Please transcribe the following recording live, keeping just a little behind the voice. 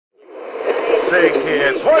say,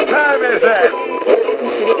 kids? What time is it?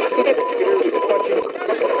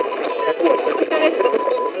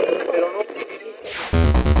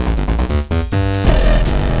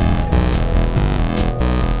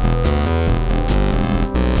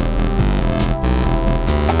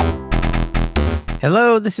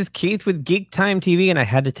 Hello, this is Keith with GeekTime TV, and I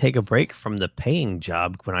had to take a break from the paying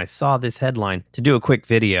job when I saw this headline to do a quick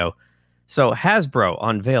video. So, Hasbro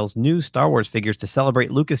unveils new Star Wars figures to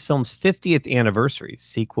celebrate Lucasfilm's 50th anniversary.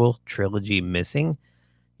 Sequel trilogy missing?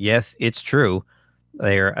 Yes, it's true.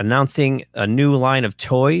 They're announcing a new line of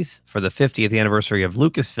toys for the 50th anniversary of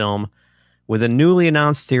Lucasfilm with a newly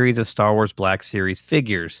announced series of Star Wars Black Series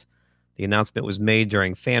figures. The announcement was made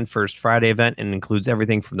during Fan First Friday event and includes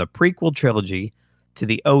everything from the prequel trilogy to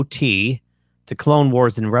the OT to Clone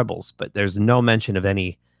Wars and Rebels, but there's no mention of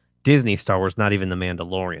any Disney Star Wars, not even The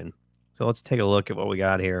Mandalorian. So let's take a look at what we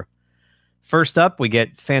got here. First up, we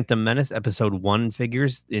get Phantom Menace Episode 1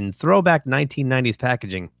 figures in throwback 1990s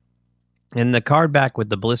packaging. And the card back with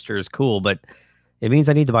the blister is cool, but it means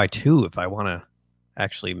I need to buy two if I want to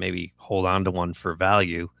actually maybe hold on to one for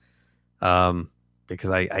value. Because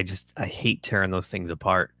I hate tearing those things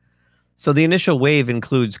apart. So the initial wave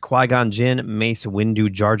includes Qui-Gon Jinn, Mace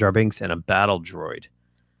Windu, Jar Jar Binks, and a battle droid.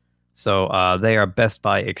 So they are Best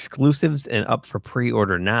Buy exclusives and up for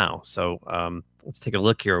pre-order now. So let's take a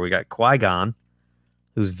look here. We got Qui-Gon,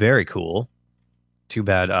 who's very cool. Too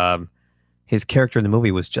bad his character in the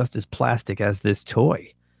movie was just as plastic as this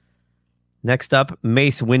toy. Next up,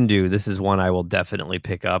 Mace Windu. This is one I will definitely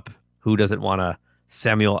pick up. Who doesn't want a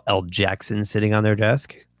Samuel L. Jackson sitting on their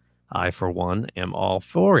desk? I, for one, am all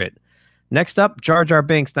for it. Next up, Jar Jar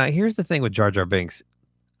Binks. Now, here's the thing with Jar Jar Binks.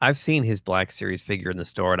 I've seen his Black Series figure in the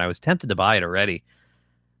store, and I was tempted to buy it already.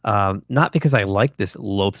 Not because I like this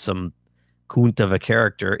loathsome coont of a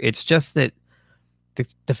character. It's just that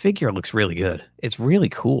the figure looks really good. It's really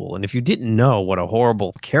cool. And if you didn't know what a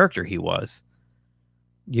horrible character he was,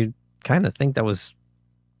 you'd kind of think that was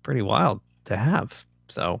pretty wild to have.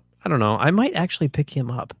 So, I don't know. I might actually pick him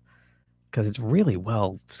up because it's really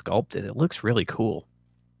well sculpted. It looks really cool.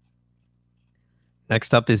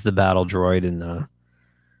 Next up is the battle droid, and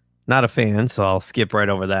not a fan, so I'll skip right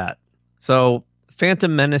over that. So,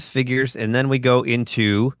 Phantom Menace figures, and then we go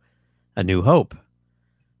into A New Hope.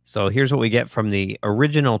 So here's what we get from the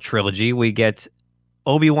original trilogy. We get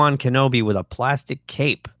Obi-Wan Kenobi with a plastic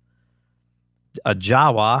cape, a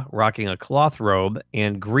Jawa rocking a cloth robe,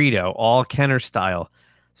 and Greedo, all Kenner style.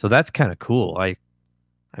 So that's kind of cool. I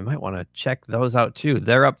might want to check those out too.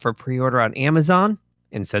 They're up for pre-order on Amazon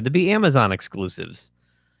and said to be Amazon exclusives.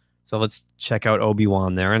 So let's check out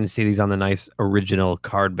Obi-Wan there and see these on the nice original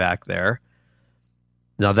card back there.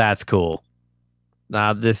 Now that's cool.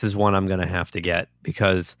 Now this is one I'm going to have to get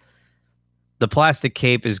because the plastic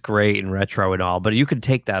cape is great and retro and all, but you could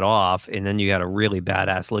take that off and then you got a really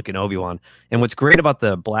badass looking Obi-Wan. And what's great about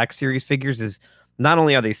the Black Series figures is not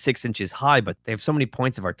only are they 6 inches high, but they have so many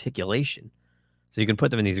points of articulation. So you can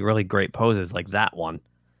put them in these really great poses like that one.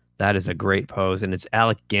 That is a great pose, and it's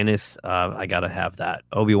Alec Guinness. I got to have that.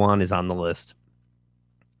 Obi-Wan is on the list.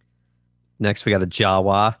 Next, we got a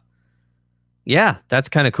Jawa. Yeah, that's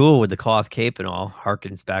kind of cool with the cloth cape and all.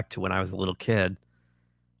 Harkens back to when I was a little kid.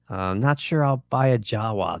 Not sure I'll buy a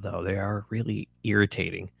Jawa, though. They are really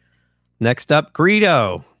irritating. Next up,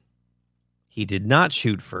 Greedo. He did not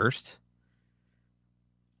shoot first.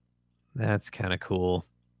 That's kind of cool.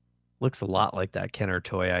 Looks a lot like that Kenner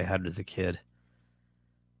toy I had as a kid.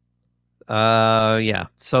 Yeah.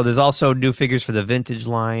 So there's also new figures for the vintage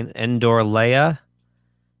line. Endor Leia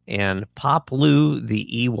and Pop Lou the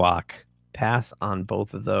Ewok. Pass on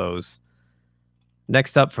both of those.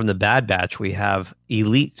 Next up from the Bad Batch, we have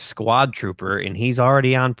Elite Squad Trooper, and he's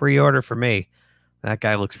already on pre-order for me. That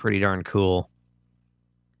guy looks pretty darn cool.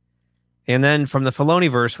 And then from the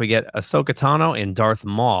Filoniverse, we get Ahsoka Tano and Darth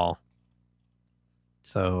Maul.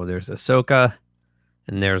 So there's Ahsoka,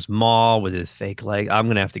 and there's Maul with his fake leg. I'm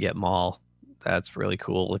going to have to get Maul. That's really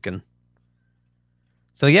cool looking.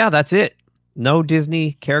 So yeah, that's it. No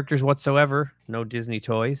Disney characters whatsoever. No Disney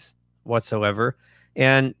toys whatsoever.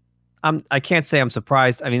 And I can't say I'm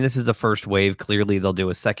surprised. I mean, this is the first wave. Clearly, they'll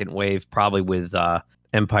do a second wave, probably with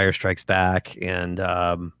Empire Strikes Back and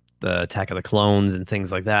the Attack of the Clones and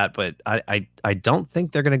things like that. But I don't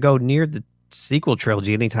think they're going to go near the sequel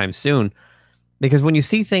trilogy anytime soon. Because when you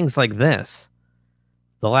see things like this,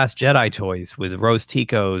 the Last Jedi toys with Rose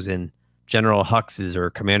Tico's and General Hux's or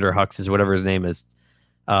Commander Hux's, whatever his name is,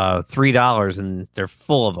 $3, and they're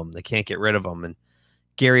full of them. They can't get rid of them. And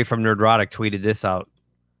Gary from Nerdrotic tweeted this out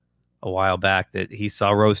a while back that he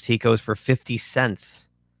saw Rose Tico's for 50 cents.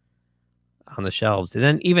 on the shelves. And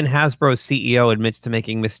then even Hasbro's CEO admits to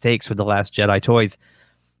making mistakes with The Last Jedi toys.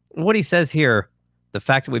 What he says here, the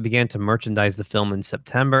fact that we began to merchandise the film in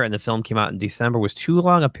September and the film came out in December was too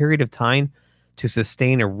long a period of time to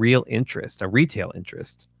sustain a real interest, a retail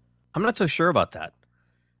interest. I'm not so sure about that.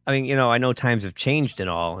 I mean, I know times have changed and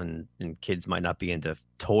all, and kids might not be into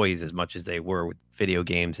toys as much as they were with video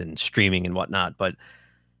games and streaming and whatnot. But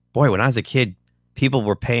boy, when I was a kid, people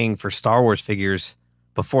were paying for Star Wars figures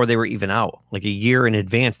before they were even out. Like a year in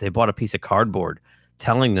advance, they bought a piece of cardboard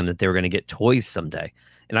telling them that they were going to get toys someday.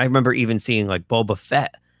 And I remember even seeing like Boba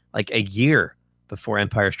Fett like a year before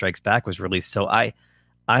Empire Strikes Back was released. So I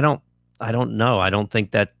don't know. I don't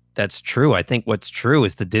think that's true. I think what's true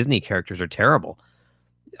is the Disney characters are terrible.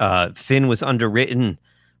 Finn was underwritten.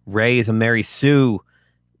 Rey is a Mary Sue.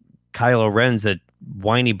 Kylo Ren's a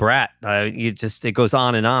whiny brat. It goes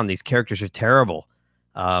on and on. These characters are terrible.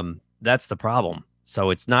 That's the problem.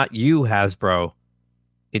 So it's not you, Hasbro.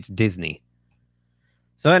 It's Disney.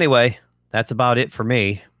 So anyway, that's about it for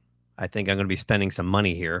me. I think I'm going to be spending some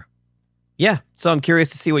money here. Yeah, so I'm curious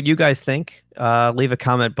to see what you guys think. Leave a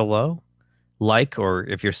comment below. Like, or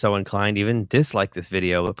if you're so inclined, even dislike this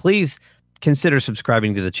video. But please consider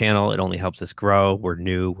subscribing to the channel. It only helps us grow. We're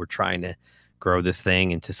new. We're trying to grow this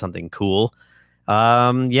thing into something cool.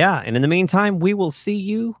 Yeah, and in the meantime, we will see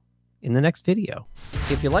you in the next video.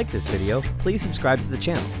 If you like this video, please subscribe to the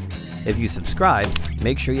channel. If you subscribe,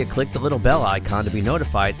 make sure you click the little bell icon to be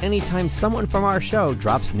notified anytime someone from our show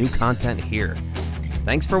drops new content here.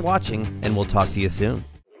 Thanks for watching, and we'll talk to you soon.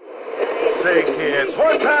 Say, kids,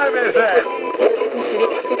 what time is that?